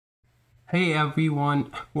Hey everyone,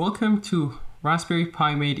 welcome to Raspberry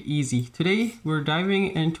Pi Made Easy. Today we're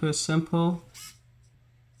diving into a simple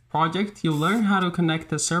project. You'll learn how to connect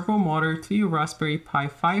the servo motor to your Raspberry Pi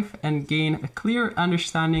 5 and gain a clear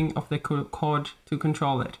understanding of the code to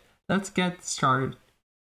control it. Let's get started.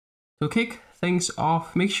 To kick things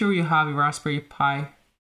off, make sure you have your Raspberry Pi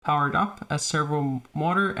powered up, a servo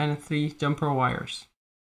motor and 3 jumper wires.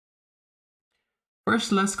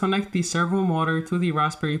 First, let's connect the servo motor to the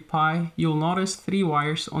Raspberry Pi. You'll notice 3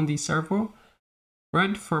 wires on the servo: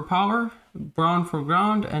 red for power, brown for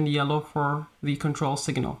ground, and yellow for the control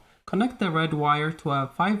signal. Connect the red wire to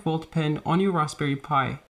a 5-volt pin on your Raspberry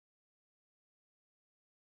Pi.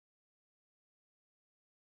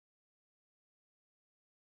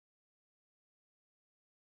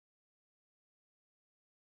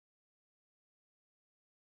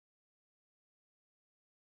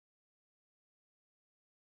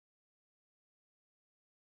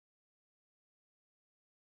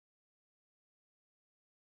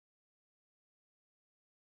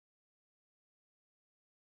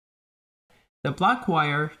 The black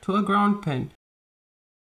wire to a ground pin.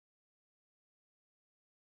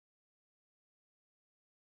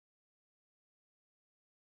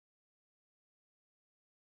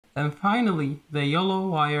 And finally, the yellow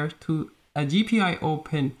wire to a GPIO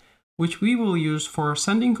pin, which we will use for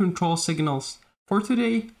sending control signals. For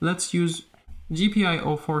today, let's use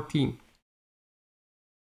GPIO 14.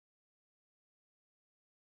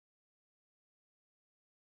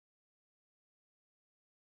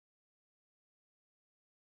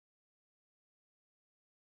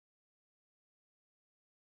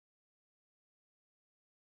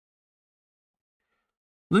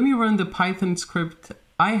 Let me run the Python script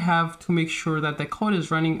I have to make sure that the code is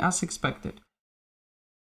running as expected.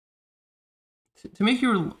 To make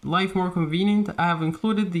your life more convenient, I have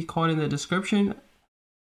included the code in the description.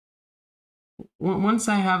 Once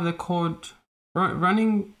I have the code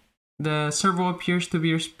running, the servo appears to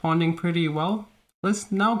be responding pretty well.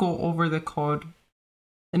 Let's now go over the code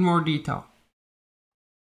in more detail.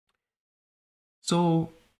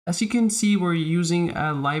 So, as you can see, we're using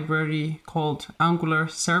a library called Angular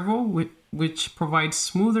Servo, which provides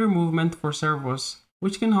smoother movement for servos,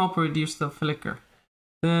 which can help reduce the flicker.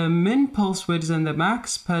 The min pulse widths and the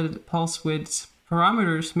max pulse widths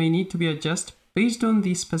parameters may need to be adjusted based on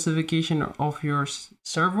the specification of your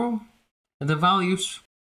servo. The values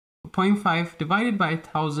 0.5 divided by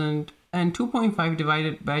 1000 and 2.5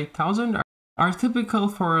 divided by 1000 are typical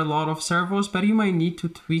for a lot of servos, but you might need to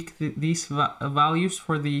tweak these values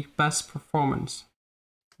for the best performance.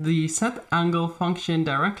 The set angle function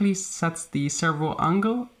directly sets the servo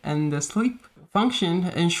angle, and the sleep function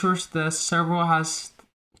ensures the servo has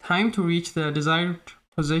time to reach the desired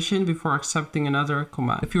position before accepting another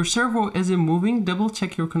command. If your servo isn't moving, double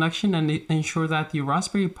check your connection and ensure that your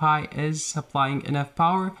Raspberry Pi is supplying enough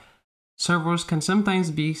power. Servos can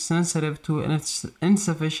sometimes be sensitive to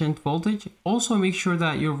insufficient voltage. Also, make sure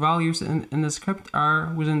that your values in the script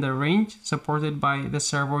are within the range supported by the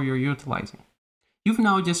servo you're utilizing. You've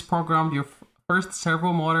now just programmed your first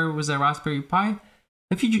servo motor with a Raspberry Pi.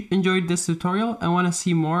 If you enjoyed this tutorial and want to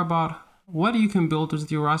see more about what you can build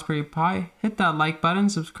with your Raspberry Pi, hit that like button,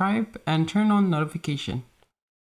 subscribe, and turn on notification.